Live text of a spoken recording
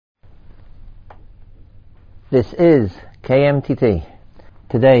This is KMTT.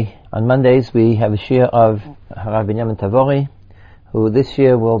 Today, on Mondays, we have a shiur of Harav Binyamin Tavori, who this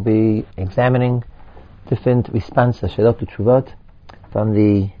year will be examining different responses, Shalot Utshuvot, from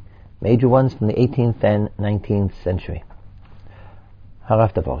the major ones from the 18th and 19th century.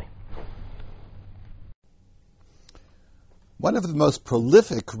 Harav Tavori. One of the most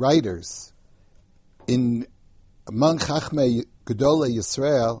prolific writers among Chachmei Gedolei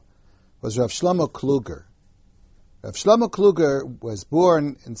Yisrael was Rav Shlomo Kluger. Rav Shlomo Kluger was born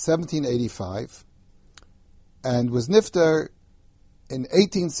in 1785 and was nifter in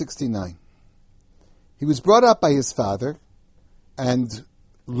 1869. He was brought up by his father and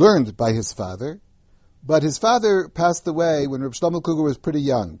learned by his father, but his father passed away when Rav Shlomo Kluger was pretty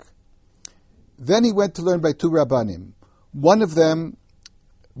young. Then he went to learn by two Rabbanim. One of them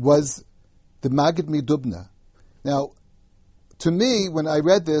was the Maggid Midubna. Now, to me, when I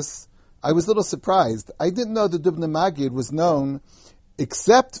read this, I was a little surprised. I didn't know the Dubna Maggid was known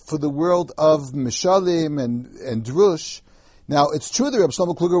except for the world of Mishalim and Drush. Now, it's true that Rav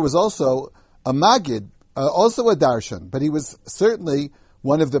Shlomo Kluger was also a Maggid, also a Darshan, but he was certainly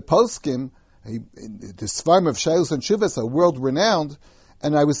one of the poskim, the Sfarim of Shailos and Shuvas, are world-renowned,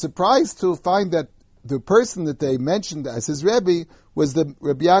 and I was surprised to find that the person that they mentioned as his Rebbe was the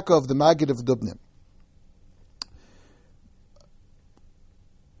Rabbi Yaakov, the Maggid of Dubna.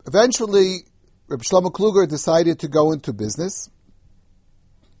 Eventually, Rabbi Shlomo Kluger decided to go into business.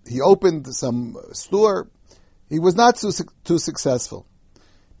 He opened some store. He was not too successful.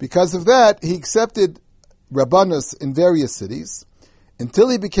 Because of that, he accepted Rabbanos in various cities until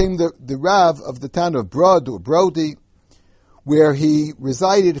he became the Rav of the town of Brod or Brody, where he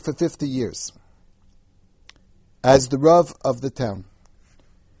resided for 50 years as the Rav of the town.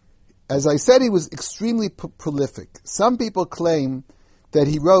 As I said, he was extremely prolific. Some people claim that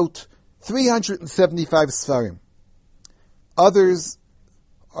he wrote 375 Sfarim. Others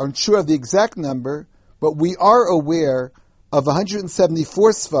aren't sure of the exact number, but we are aware of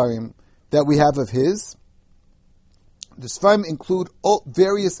 174 Sfarim that we have of his. The Sfarim include all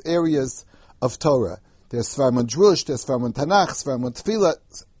various areas of Torah. There's Sfarim on Drush, there's Sfarim on Tanakh, Sfarim on Tefillah,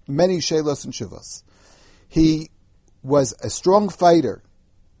 many Shelos and Shuvos. He was a strong fighter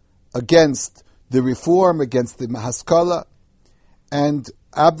against the reform, against the Mahaskala, and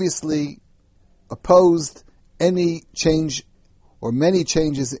obviously opposed any change or many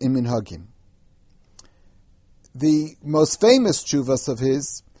changes in Minhagim. The most famous tshuvas of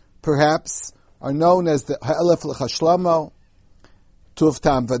his, perhaps, are known as the Ha'elef L'Chashlomo, Tuv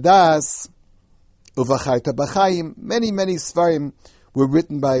Tam Vadas, Uvachayta B'Chaim. Many Sfarim were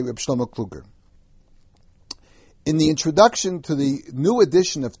written by Reb Shlomo Kluger. In the introduction to the new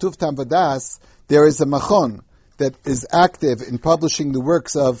edition of Tuv Tam Vadas, there is a machon that is active in publishing the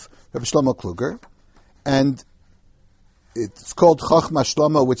works of Reb Shlomo Kluger, and it's called Chochma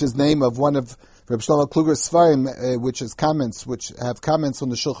Shlomo, which is the name of one of Reb Shlomo Kluger's Sfarim, which have comments on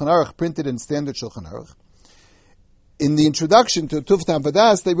the Shulchan Aruch, printed in standard Shulchan Aruch. In the introduction to Tuv Tam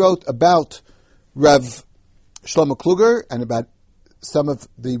Vadas, they wrote about Rav Shlomo Kluger and about some of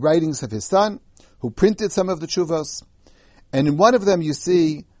the writings of his son, who printed some of the tshuvos. And in one of them you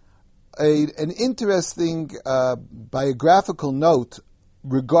see an interesting biographical note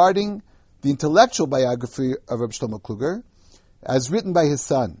regarding the intellectual biography of Reb Shlomo Kluger, as written by his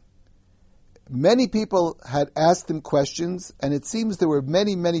son. Many people had asked him questions, and it seems there were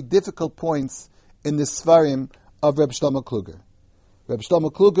many difficult points in the Sfarim of Reb Shlomo Kluger. Reb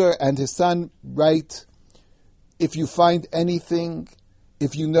Shlomo Kluger and his son write, if you find anything,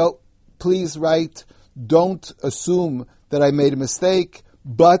 if you know, please write. Don't assume that I made a mistake,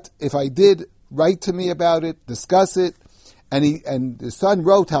 but if I did, write to me about it, discuss it. And the son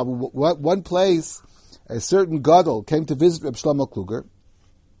wrote how one place, a certain gadol came to visit Reb Shlomo Kluger,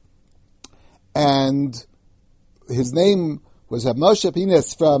 and his name was Reb Moshe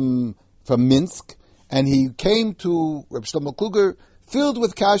Pines from Minsk, and he came to Reb Shlomo Kluger filled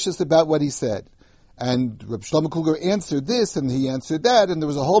with kashas about what he said. And Reb Shlomo Kluger answered this, and he answered that, and there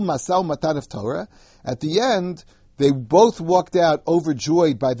was a whole masau matan of Torah. At the end, they both walked out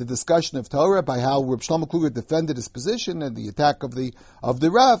overjoyed by the discussion of Torah, by how Reb Shlomo Kluger defended his position and the attack of the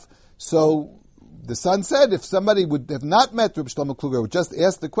Rav. So the son said, if somebody would have not met Reb Shlomo Kluger, would just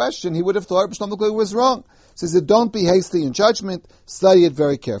ask the question, he would have thought Reb Shlomo Kluger was wrong. He says, don't be hasty in judgment, study it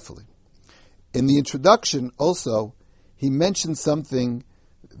very carefully. In the introduction, also, he mentioned something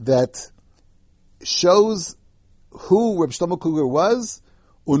that shows who Reb Shlomo Kluger was,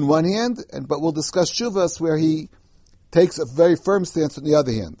 on one hand, but we'll discuss Shuvas where he takes a very firm stance on the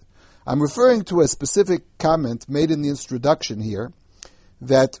other hand. I'm referring to a specific comment made in the introduction here,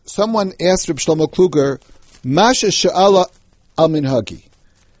 that someone asked Reb Shlomo Kluger Masha sha'ala al minhagi.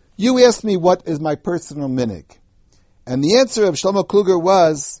 You asked me what is my personal minig. And the answer of Shlomo Kluger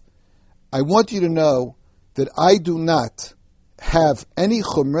was, I want you to know that I do not have any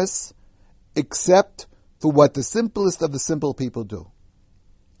chumras except for what the simplest of the simple people do.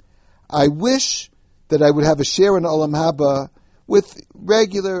 I wish that I would have a share in Olam Haba with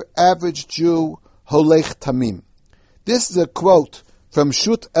regular, average Jew, Holech Tamim. This is a quote from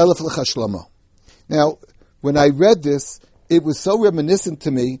Shut Elef L'Chashlomo. Now, when I read this, it was so reminiscent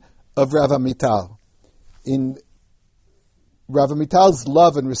to me of Rav Amital. In Rav Amital's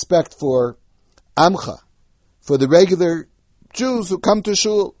love and respect for Amcha, for the regular Jews who come to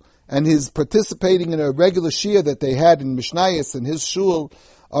Shul, and his participating in a regular Shia that they had in Mishnayos and his Shul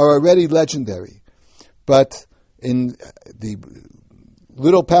are already legendary. But in the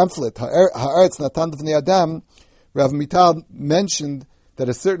little pamphlet, Haaretz Natan B'nei Adam, Rav Amital mentioned that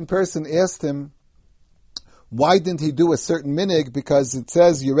a certain person asked him, why didn't he do a certain minig? Because it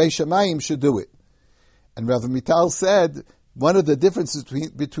says Yirei Shamayim should do it. And Rav Amital said, one of the differences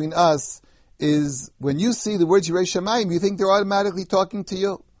between us is when you see the words Yirei Shamayim, you think they're automatically talking to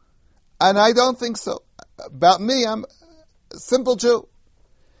you. And I don't think so. About me, I'm a simple Jew.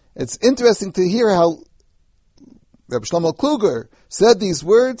 It's interesting to hear how Reb Shlomo Kluger said these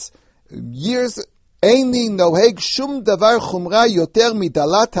words years. Eini noheg shum davar chumra yoter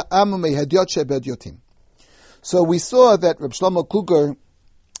midalat ha'am u'mehadiot shebedyotim. So we saw that Reb Shlomo Kluger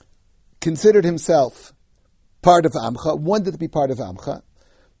considered himself part of Amcha, wanted to be part of Amcha,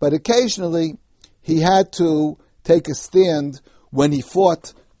 but occasionally he had to take a stand when he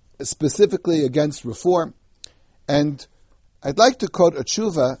fought specifically against reform. And I'd like to quote a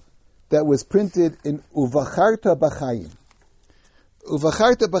tshuva that was printed in Uvacharta B'Chaim.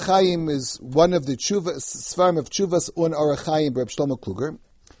 Uvacharta B'Chaim is one of the Svarim of Tshuvas on Orach Chaim, Reb Shlomo Kluger.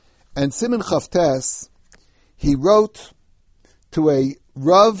 And Siman Chavtes, he wrote to a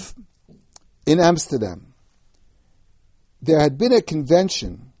Rav in Amsterdam. There had been a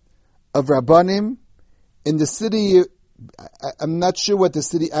convention of Rabbanim in the city, I'm not sure what the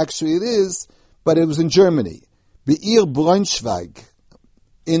city actually it is, but it was in Germany. Be'ir Braunschweig,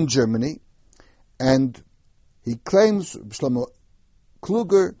 in Germany. And he claims, Shlomo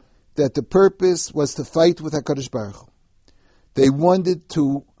Kluger, that the purpose was to fight with HaKadosh Baruch Hu. They wanted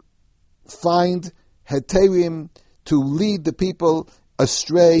to find heterim to lead the people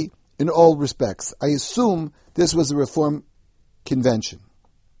astray in all respects. I assume this was a reform convention.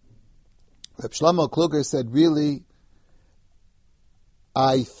 Reb Shlomo Kluger said, really,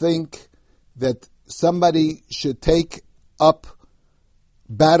 I think that somebody should take up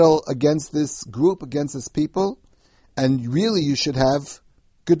battle against this group, against this people, and really you should have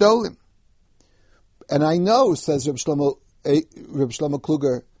Gedolim. And I know, says Reb Shlomo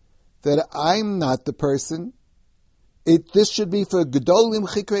Kluger, that I'm not the person. This should be for Gedolim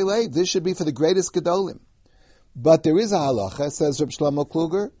Chikrei Leiv. This should be for the greatest Gedolim. But there is a halacha, says Reb Shlomo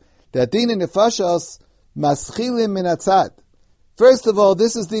Kluger, that din nefashos maschilim min atzad. First of all,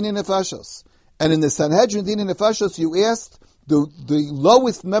 this is din nefashos. And in the Sanhedrin, din nefashos, you asked the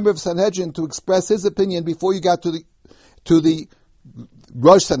lowest member of Sanhedrin to express his opinion before you got to the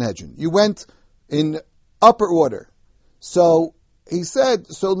Rosh Sanhedrin. You went in upper order. So he said,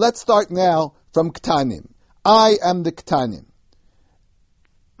 so let's start now from Ktanim. I am the Ktanim.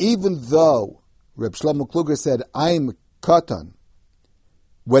 Even though Reb Shlomo Kluger said, I'm Katan,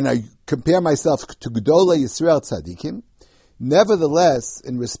 when I compare myself to Gedolei Yisrael Tzadikim, nevertheless,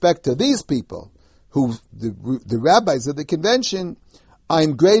 in respect to these people, who the rabbis of the convention,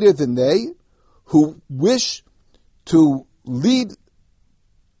 I'm greater than they, who wish to lead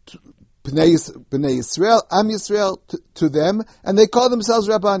Bnei Yisrael, Am Yisrael, to them, and they call themselves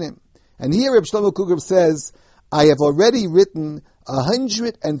Rabbanim. And here Reb Shlomo Kluger says, I have already written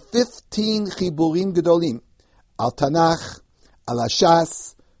 115 Chiburim Gedolim, Al Tanakh, Al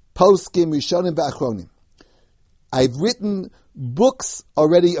Hashas, Poskim, Rishonim, V'Achronim. I've written books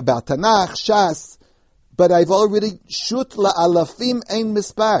already about Tanakh, Shas, but I've already Shut La'alafim Ein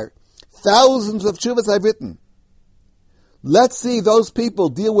Mispar. Thousands of tshuvas I've written. Let's see those people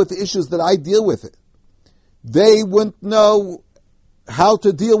deal with the issues that I deal with. They wouldn't know how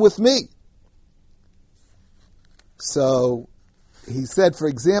to deal with me. So he said, for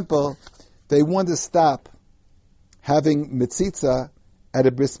example, they want to stop having mitzitza at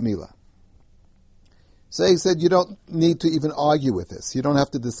a bris milah. So he said, you don't need to even argue with this. You don't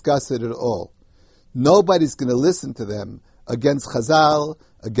have to discuss it at all. Nobody's going to listen to them against Chazal,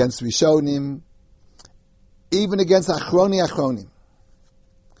 against Rishonim, even against Achronim.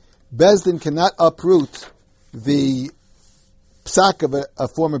 Bezdin cannot uproot the psak of a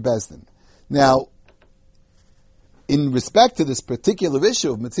former Bezdin. Now, in respect to this particular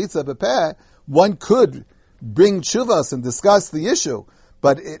issue of Metzitza B'Peh, one could bring tshuvas and discuss the issue.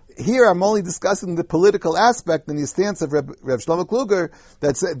 But here I'm only discussing the political aspect and the stance of Reb Shlomo Kluger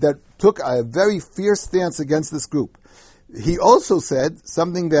that took a very fierce stance against this group. He also said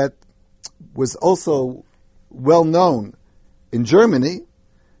something that was also well known in Germany,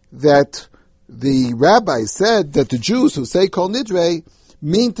 that the rabbis said that the Jews who say Kol Nidre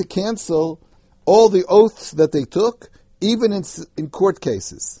mean to cancel all the oaths that they took, even in court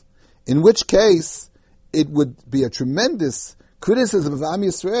cases. In which case, it would be a tremendous criticism of Am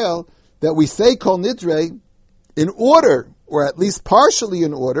Yisrael that we say Kol Nidre in order, or at least partially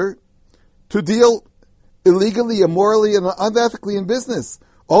in order, to deal illegally, immorally, and unethically in business.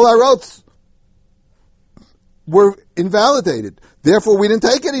 All our oaths were invalidated. Therefore, we didn't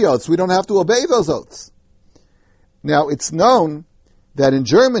take any oaths. We don't have to obey those oaths. Now, it's known that in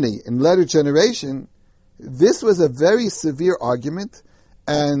Germany, in later generation, this was a very severe argument,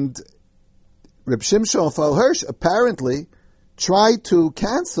 and Reb Shimshon Fal Hirsch apparently tried to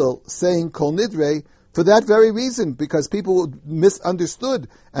cancel saying Kol Nidre for that very reason, because people misunderstood,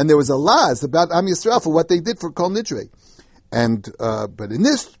 and there was a laws about Am Yisrael for what they did for Kol Nidre. And but in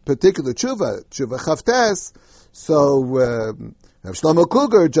this particular tshuva Chavtes, so Shlomo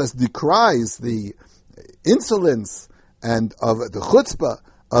Kluger just decries the insolence and of the chutzpah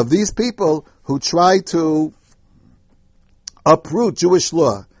of these people who try to uproot Jewish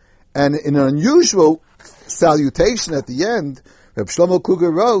law. And in an unusual salutation at the end, Reb Shlomo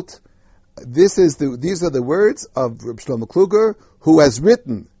Kluger wrote, these are the words of Reb Shlomo Kluger, who has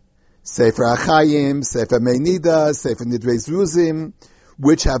written Sefer Achayim, Sefer Meinida, Sefer Nidrei Zruzim,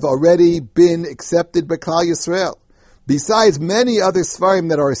 which have already been accepted by Klal Yisrael. Besides many other Sfarim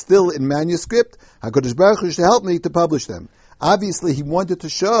that are still in manuscript, HaKadosh Baruch Hu should help me to publish them. Obviously, he wanted to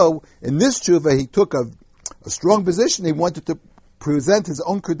show, in this tshuva, he took a strong position. He wanted to present his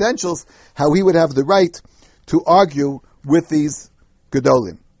own credentials, how he would have the right to argue with these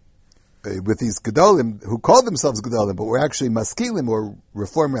Gedolim. With these Gedolim, who call themselves Gedolim, but were actually Maskilim, or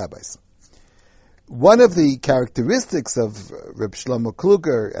Reform rabbis. One of the characteristics of Reb Shlomo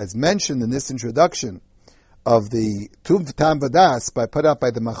Kluger, as mentioned in this introduction of the Tuv Tam Vadas put out by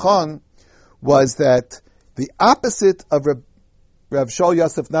the Machon, was that the opposite of Rav Shaul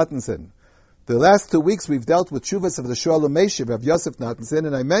Yosef Nathanson. The last 2 weeks we've dealt with Shuvas of the Sholem Meshiv, Rav Yosef Nathanson,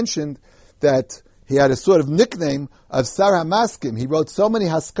 and I mentioned that he had a sort of nickname of Sar HaMaskim. He wrote so many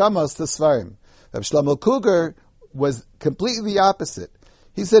Haskamas to Svarim. Rav Shlomo Kluger was completely the opposite.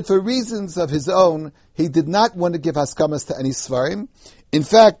 He said for reasons of his own, he did not want to give Haskamas to any Svarim. In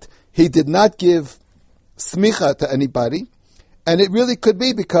fact, he did not give Smicha to anybody. And it really could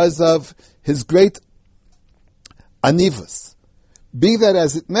be because of his great Anivus. Be that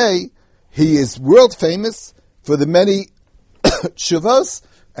as it may, he is world famous for the many Shuvos.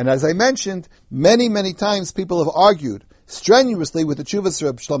 And as I mentioned, many, many times people have argued strenuously with the Chuvas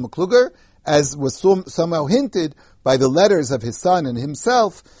of Shlomo Kluger, as was somehow hinted by the letters of his son and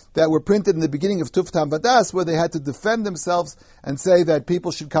himself that were printed in the beginning of Tuv Tam Vadas, where they had to defend themselves and say that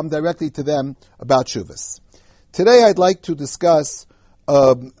people should come directly to them about Chuvas. Today I'd like to discuss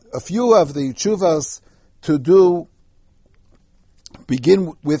a few of the Chuvas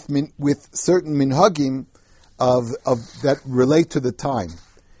begin with certain minhagim of that relate to the time.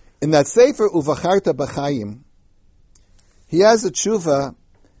 In that Sefer Uvacharta B'Chaim, he has a tshuva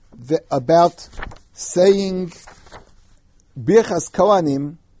about saying Birchas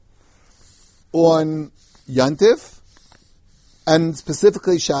Kohanim on Yantif, and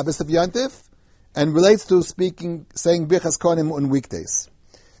specifically Shabbos of Yantif, and relates to saying Birchas Kohanim on weekdays.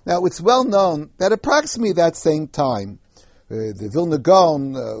 Now, it's well known that approximately that same time, the Vilna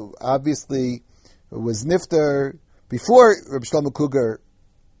Gaon obviously was nifter before Reb Shlomo Kluger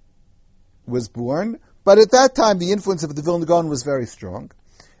was born, but at that time the influence of the Vilna Gaon was very strong,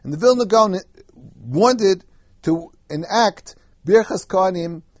 and the Vilna Gaon wanted to enact Birchas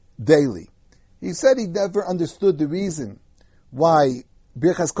Kohanim daily. He said he never understood the reason why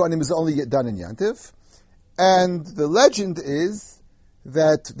Birchas Kohanim is only done in Yantiv, and the legend is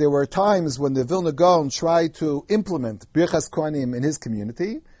that there were times when the Vilna Gaon tried to implement Birchas Kohanim in his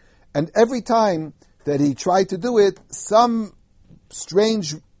community, and every time that he tried to do it, some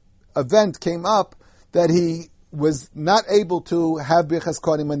strange event came up that he was not able to have Birchas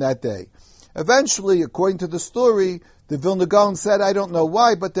Kohanim on that day. Eventually, according to the story, the Vilna Gaon said, I don't know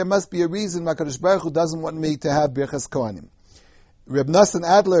why, but there must be a reason HaKadosh Baruch Hu doesn't want me to have Birchas Kohanim. Reb Nosson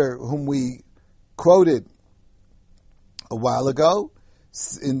Adler, whom we quoted a while ago,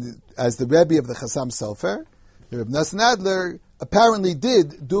 as the Rebbe of the Chassam Sofer, Reb Nosson Adler apparently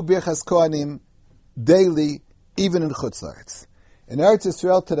did do Birchas Kohanim daily even in Chutz La'aretz. In Eretz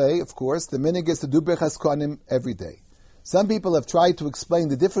Yisrael today, of course, the minhag is to do Birchas Kohanim every day. Some people have tried to explain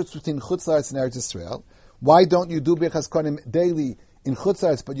the difference between Chutz La'aretz and Eretz Yisrael. Why don't you do Birchas Kohanim daily in Chutz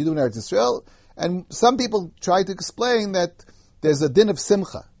La'aretz, but you do in Eretz Yisrael? And some people try to explain that there's a din of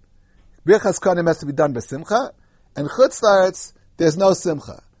Simcha. Birchas Kohanim has to be done by Simcha, and Chutz La'aretz, there's no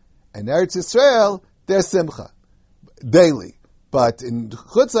Simcha. And Eretz Yisrael, there's Simcha daily. But in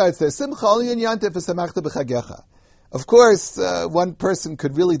Chutz La'aretz, there's Simcha only in Yantif and Samachta b'Chagecha. Of course, one person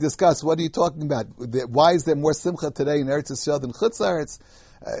could really discuss, what are you talking about? Why is there more Simcha today in Eretz Yisrael than Chutz La'aretz?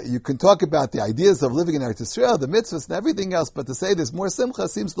 You can talk about the ideas of living in Eretz Yisrael, the mitzvahs and everything else, but to say there's more Simcha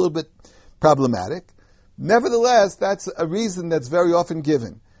seems a little bit problematic. Nevertheless, that's a reason that's very often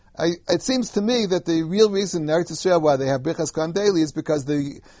given. It seems to me that the real reason in Eretz Yisrael why they have Birchas Kohanim daily is because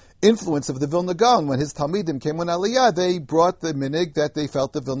the influence of the Vilna Gaon. When his Talmidim came on Aliyah, they brought the minig that they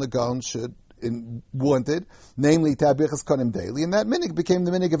felt the Vilna Gaon wanted, namely to have Birchas Kohanim daily, and that minig became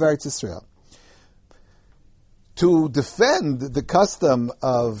the minig of Eretz Yisrael. To defend the custom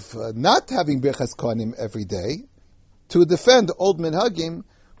of not having Birchas Kohanim every day, to defend old minhagim,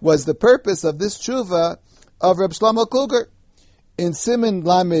 was the purpose of this tshuva of Reb Shlomo Kluger. In Siman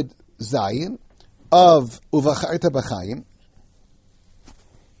Lamed Zayin of Uvacharta B'Chaim,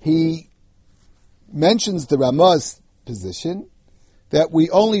 he mentions the Ramah's position that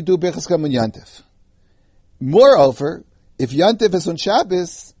we only do Birchas Kohanim on Yantif. Moreover, if Yantif is on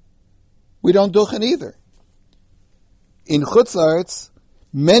Shabbos, we don't duchen either. In Chutz La'aretz,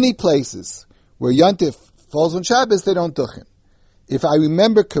 many places where Yantif falls on Shabbos, they don't duchen. If I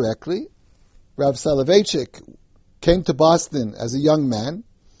remember correctly, Rav Soloveitchik came to Boston as a young man,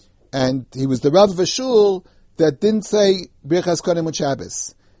 and he was the Rav of a shul that didn't say Birchas Kohanim on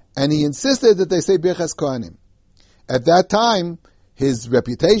Shabbos. And he insisted that they say Birchas Kohanim. At that time, his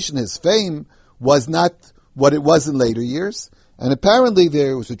reputation, his fame, was not what it was in later years, and apparently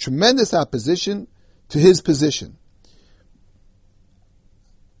there was a tremendous opposition to his position.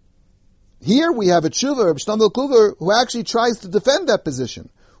 Here we have a tshuva of Shlomo Kluger who actually tries to defend that position.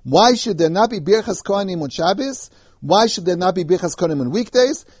 Why should there not be Birchas Kohanim on Shabbos? Why should there not be Birchas Kohanim on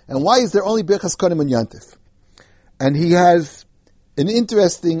weekdays? And why is there only Birchas Kohanim on Yantif? And he has an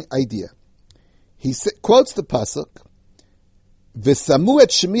interesting idea. He quotes the pasuk, "V'samu et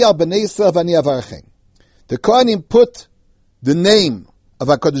shemi al bnei Yisrael v'ani avarchem." The Kohanim put the name of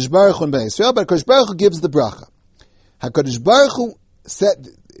HaKadosh Baruch Hu on Bnei Yisrael, but HaKadosh Baruch Hu gives the bracha. HaKadosh Baruch Hu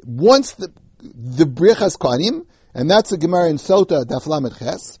wants the Birchas Kohanim, and that's the Gemara in Sota, Daf Lamed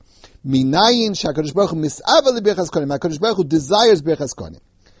Ches. Minayin shakadosh baruch hu mis'ava leBirchas Kohanim. HaKadosh Baruch Hu desires Birchas Kohanim.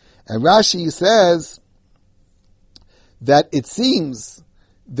 And Rashi says that it seems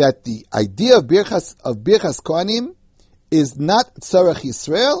that the idea of Birchas Kohanim is not Tzarech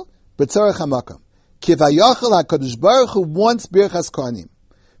Yisrael, but Tzarech HaMakam. Kivayachal HaKadosh Baruch Hu wants Birchas Kohanim.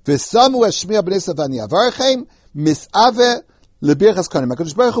 V'samu es shmi b'nei Yisrael v'ani avarchem mis'ave leBirchas Kohanim.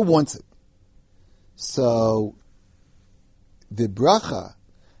 HaKadosh Baruch Hu wants it. So, the bracha,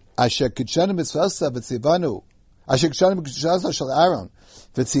 Asher Kitshanu Mitzvasa V'tzivanu, Asher Kitshanu Mitzvasa Shel Aaron,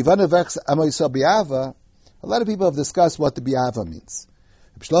 V'tzivanu V'chs Amo Yisrael B'Ava, a lot of people have discussed what the B'Ava means.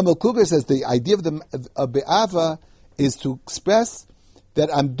 Shlomo Kluger says the idea of B'Ava is to express that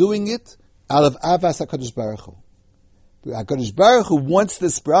I'm doing it out of Avas HaKadosh Baruch Hu. HaKadosh Baruch Hu wants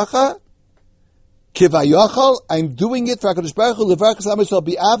this bracha, Kivayachal, I'm doing it for HaKadosh Baruch Hu, L'varchas Amo Yisrael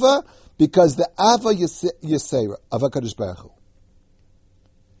B'Ava, because the Ava Yisera of HaKadosh Baruch Hu.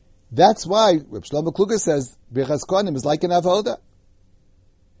 That's why Reb Shlomo Kluger says Birchas Kohanim is like an avoda.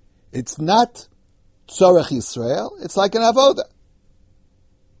 It's not Tzorech Yisrael, it's like an avoda.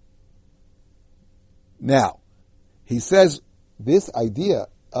 Now, he says this idea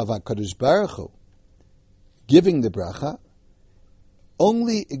of HaKadosh Baruch Hu giving the bracha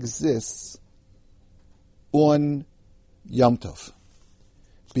only exists on Yom Tov.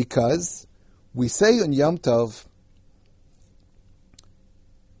 Because we say on Yom Tov,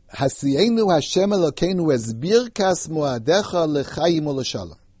 Hasiyenu Hashem Elokeinu es birkas moadecha lechayim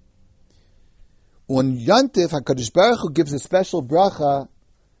u'leshalom. On Yom Tov, HaKadosh Baruch Hu gives a special bracha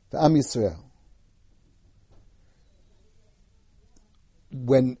to Am Yisrael.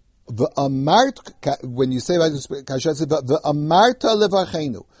 When you say v'amarta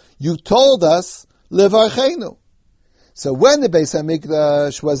levarcheinu, you told us levarcheinu. So when the Beis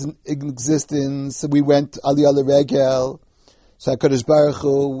HaMikdash was in existence, we went Aliyah L'Regel, so HaKadosh Baruch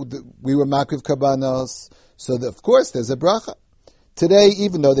Hu, we were Makriv Karbanos, so of course there's a bracha. Today,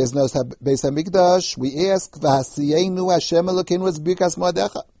 even though there's no Beis HaMikdash, we ask, V'hasiyenu Hashem Elokeinu es birkas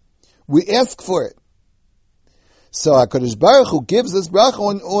moadecha. We ask for it. So HaKadosh Baruch Hu gives this bracha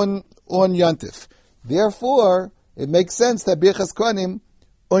on Yantif. Therefore, it makes sense that Birchas Kohanim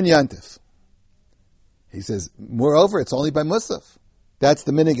on Yantif. He says, moreover, it's only by Musaf. That's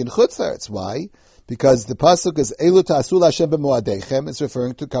the minig in Chutzlaretz. Why? Because the pasuk is Elu ta'asu Hashem b'moadeichem. It's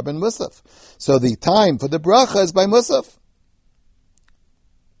referring to Karban Musaf. So the time for the bracha is by Musaf.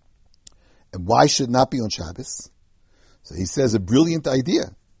 And why should it not be on Shabbos? So he says a brilliant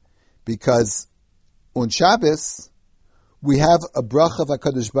idea. Because on Shabbos, we have a bracha of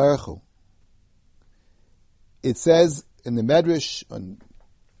HaKadosh Baruch Hu. It says in the Medrash on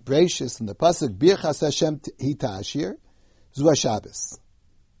Bereishis, in the pasuk, Birchas Hashem hi ta'ashir, zu HaShabbos.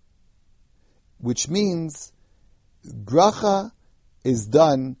 Which means bracha is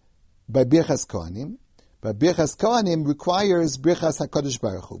done by Birchas Kohanim, but Birchas Kohanim requires Birchas HaKadosh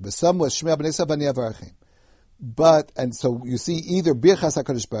Baruch Hu. B'sam was Shmei B'nei Esav Ani Avarachim. But, and so you see either Birchas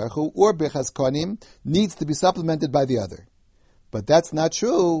HaKadosh Baruch Hu or Birchas Kohanim needs to be supplemented by the other. But that's not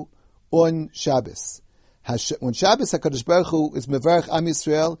true on Shabbos. On Shabbos, HaKadosh Baruch Hu is Mevarach Am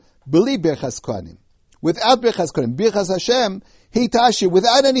Yisrael, b'li Birchas Kohanim. Without Birchas Kohanim, Birchas Hashem, hi ta'ashir,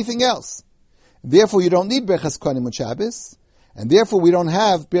 without anything else. Therefore, you don't need Birchas Kohanim on Shabbos, and therefore we don't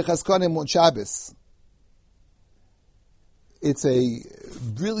have Birchas Kohanim on Shabbos. It's a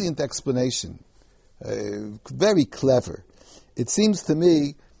brilliant explanation, very clever. It seems to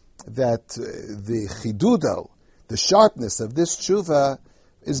me that the chidudo, the sharpness of this tshuva,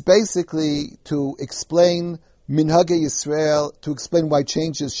 is basically to explain Minhagei Yisrael, to explain why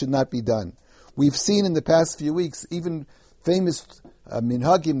changes should not be done. We've seen in the past few weeks, even famous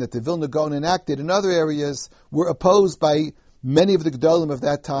minhagim that the Vilna Gaon enacted in other areas were opposed by many of the Gedolim of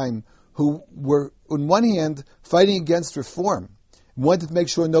that time, who were, on one hand, fighting against reform, wanted to make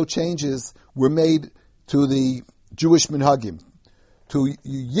sure no changes were made to the Jewish minhagim. To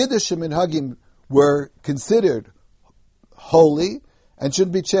Yiddish minhagim were considered holy and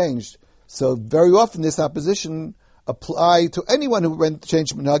shouldn't be changed. So very often this opposition applied to anyone who went to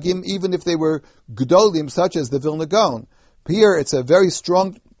change minhagim, even if they were Gedolim, such as the Vilna Gaon. Here, it's a very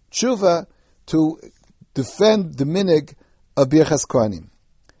strong tshuva to defend the minig of Birchas Kohanim.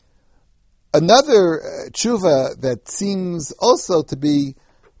 Another tshuva that seems also to be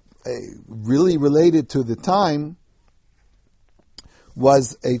really related to the time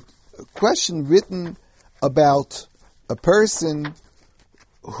was a question written about a person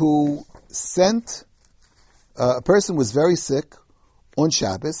who sent, a person was very sick on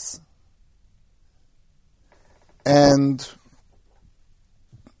Shabbos, and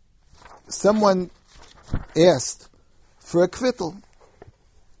someone asked for a kvittel.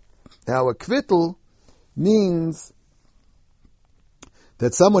 Now, a kvittel means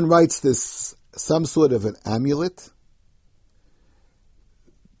that someone writes this, some sort of an amulet.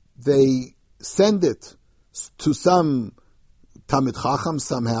 They send it to some Talmid Chacham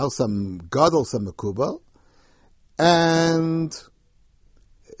somehow, some gadol, some makubal, and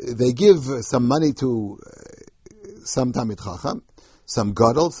they give some money to some Talmid Chacham, some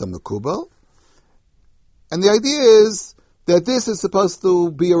gadol, some makubal, and the idea is that this is supposed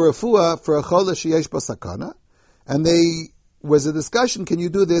to be a refuah for a chol sheyesh basakana, and was a discussion, can you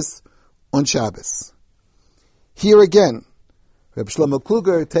do this on Shabbos? Here again, Reb Shlomo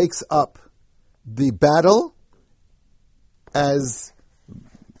Kluger takes up the battle as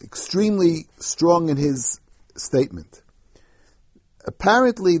extremely strong in his statement.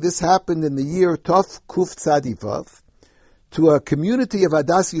 Apparently, this happened in the year Tov Kuf Tzadivav to a community of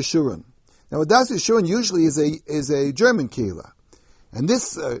Adas Yeshurun. Now, Adas Yeshurun usually is a German kehillah, and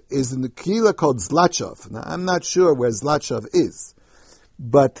this is in the kehillah called Zlachov. Now, I'm not sure where Zlachov is,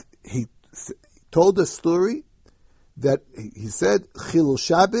 but he told a story that he said Chilul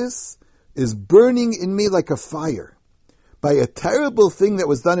Shabbos is burning in me like a fire by a terrible thing that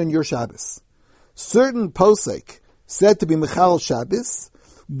was done in your Shabbos. Certain posek said to be Mechal Shabbos,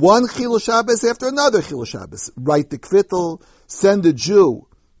 one Chilul Shabbos after another Chilul Shabbos. Write the kvittel, send a Jew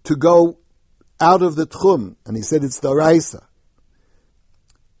to go out of the tchum, and he said it's the Raisa.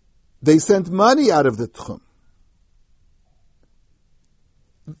 They sent money out of the tchum.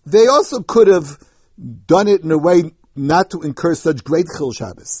 They also could have done it in a way not to incur such great Chilul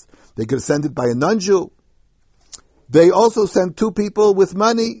Shabbos. They could have sent it by a non-Jew. They also sent two people with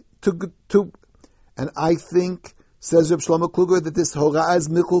money to and I think, says Reb Shlomo Kluger, that this Horah is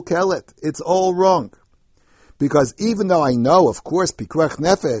Mikul Kelet. It's all wrong. Because even though I know, of course, Pikuach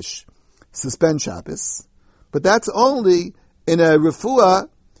Nefesh suspend Shabbos, but that's only in a refuah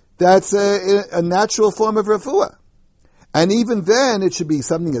that's a natural form of refuah. And even then, it should be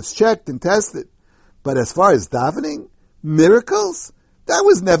something that's checked and tested. But as far as davening, miracles, that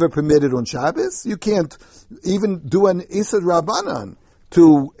was never permitted on Shabbos. You can't even do an Isad Rabbanan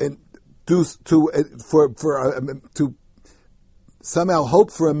to to somehow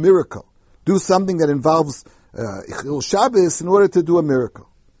hope for a miracle, do something that involves Ichil Shabbos in order to do a miracle.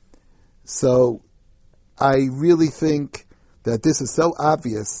 So I really think that this is so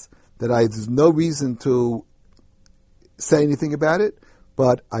obvious that there's no reason to say anything about it,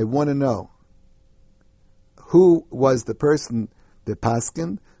 but I want to know who was the person that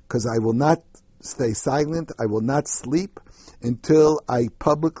paskined, because I will not stay silent, I will not sleep until I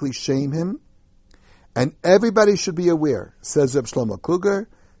publicly shame him. And everybody should be aware, says Reb Shlomo Kluger,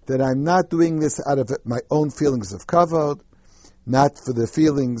 that I'm not doing this out of my own feelings of kavod, not for the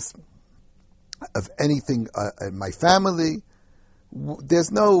feelings of anything in my family.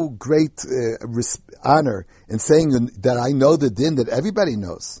 There's no great honor in saying that I know the din that everybody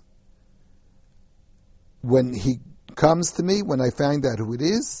knows. When he comes to me, when I find out who it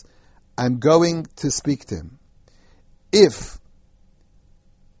is, I'm going to speak to him. If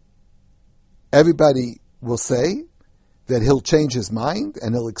everybody will say that he'll change his mind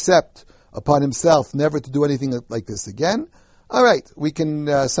and he'll accept upon himself never to do anything like this again, all right, we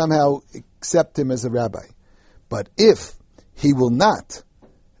can somehow accept him as a rabbi. But if he will not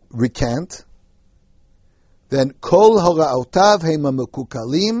recant, then kol hora'otav hema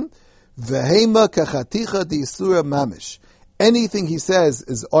mekukalim v'hema kachaticha d'isura mamish. Anything he says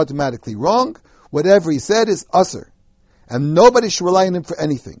is automatically wrong. Whatever he said is usur. And nobody should rely on him for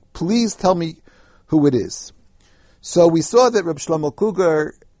anything. Please tell me who it is. So we saw that Reb Shlomo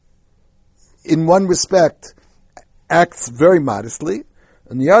Kluger, in one respect, acts very modestly,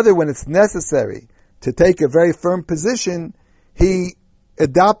 and the other, when it's necessary to take a very firm position, he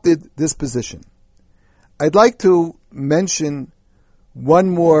adopted this position. I'd like to mention one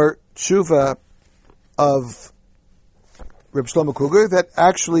more tshuva of Reb Shlomo Kluger that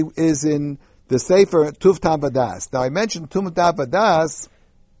actually is in the Sefer Tuvtam Vadas. Now I mentioned Tuvtam Vadas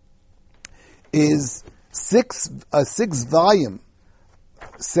is a 6-volume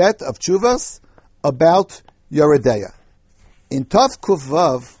set of tshuvas about Yoredeya. In Tov Kuf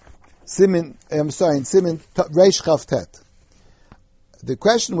Vav, in Siman Reish Chaf Tet, the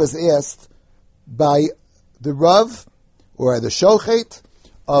question was asked by the Rav, or the Shochet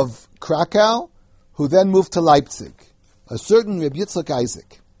of Krakow, who then moved to Leipzig, a certain Reb Yitzchak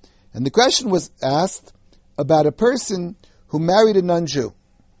Isaac. And the question was asked about a person who married a non-Jew.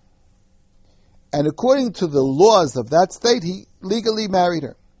 And according to the laws of that state, he legally married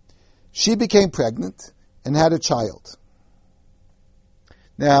her. She became pregnant and had a child.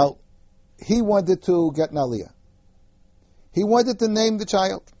 Now, he wanted to get an aliyah. He wanted to name the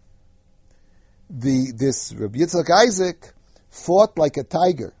child. This Rabbi Yitzchak Isaac fought like a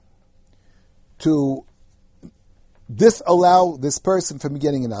tiger to disallow this person from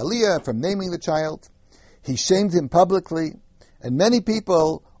getting an aliyah, from naming the child. He shamed him publicly, and many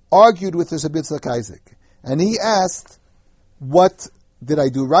people argued with this Rabbi Yitzchak Isaac. And he asked, what did I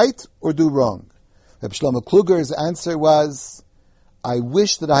do right or do wrong? Rabbi Shlomo Kluger's answer was, I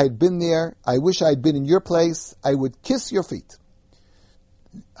wish that I had been there. I wish I had been in your place. I would kiss your feet.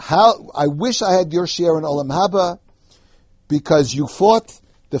 I wish I had your share in Olam Haba, because you fought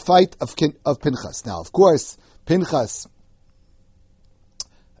the fight of Pinchas. Now, of course, Pinchas,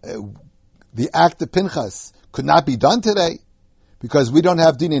 the act of Pinchas could not be done today, because we don't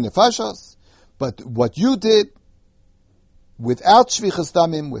have Dinei Nefashos. But what you did, without Shvichas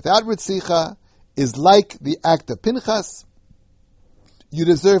Damim, without Ritzicha, is like the act of Pinchas. You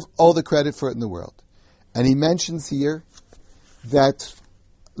deserve all the credit for it in the world. And he mentions here that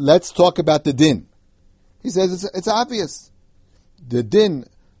let's talk about the din. He says it's obvious. The din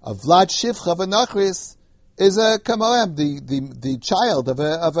of Vlad Shivcha V'Nachris is a Kamoem. The child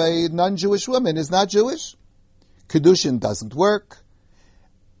of a non-Jewish woman is not Jewish. Kedushin doesn't work.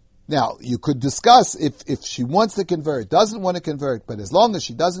 Now, you could discuss if she wants to convert, doesn't want to convert, but as long as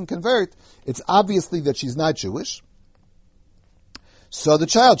she doesn't convert, it's obviously that she's not Jewish. So the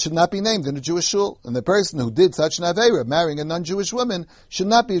child should not be named in a Jewish shul, and the person who did such an aveira, marrying a non-Jewish woman, should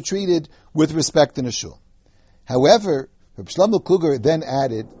not be treated with respect in a shul. However, Reb Shlomo Kluger then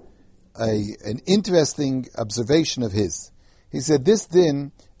added an interesting observation of his. He said, this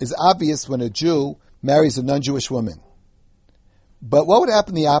din is obvious when a Jew marries a non-Jewish woman. But what would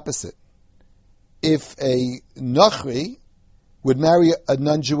happen the opposite? If a Nochri would marry a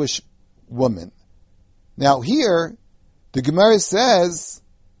non-Jewish woman. Now here, the Gemara says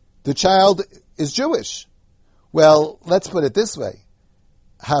the child is Jewish. Let's put it this way.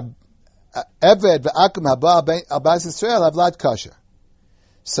 Eved v'akum haba albas Yisrael avlad kasher.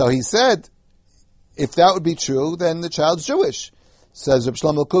 So he said, if that would be true, then the child's Jewish. Says Reb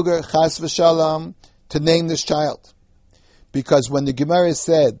Shlomo Kluger, chas v'shalom, to name this child. Because when the Gemara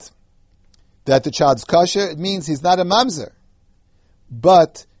said that the child's kosher, it means he's not a mamzer.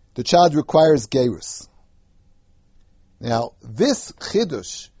 But the child requires gerus. Now, this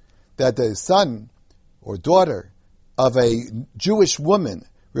chidush, that the son or daughter of a Jewish woman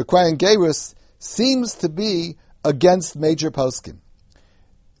requiring gerus, seems to be against major poskim.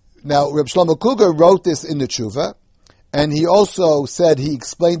 Now, Reb Shlomo Kluger wrote this in the tshuva, and he also said he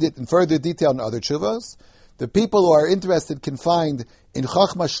explained it in further detail in other tshuvos. The people who are interested can find in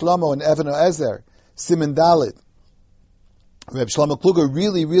Chachma Shlomo and Even Oezer, Siman Dalet. Reb Shlomo Kluger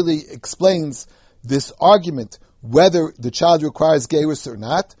really explains this argument, whether the child requires gerus or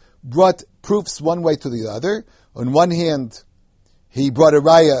not, brought proofs one way to the other. On one hand, he brought a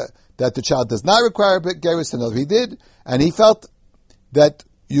raya that the child does not require gerus, another he did, and he felt that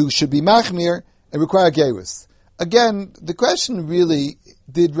you should be machmir and require gerus. Again, the question really,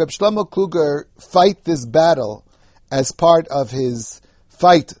 did Reb Shlomo Kluger fight this battle as part of his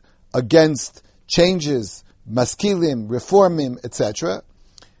fight against changes, maskilim, reformim, etc.,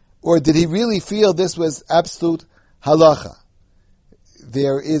 or did he really feel this was absolute halacha?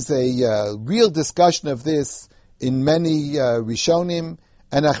 There is a real discussion of this in many Rishonim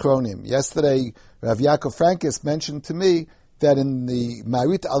and Achronim. Yesterday, Rav Yaakov Frankis mentioned to me that in the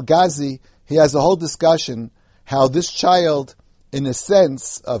Marit Al-Ghazi, he has a whole discussion how this child, in a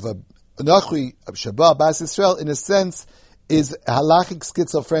sense of a Nochi, of Shabbat, Bas Yisrael, in a sense, is halachic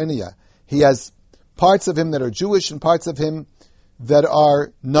schizophrenia. He has parts of him that are Jewish and parts of him that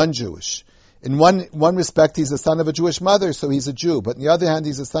are non-Jewish. In one respect, he's a son of a Jewish mother, so he's a Jew. But on the other hand,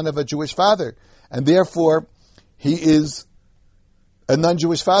 he's a son of a Jewish father. And therefore, he is a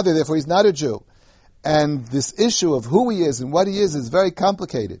non-Jewish father, therefore he's not a Jew. And this issue of who he is and what he is very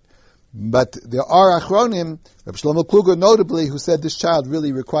complicated. But there are Achronim, Reb Shlomo Kluger notably, who said this child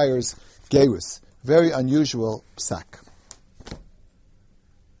really requires gerus. Very unusual psak.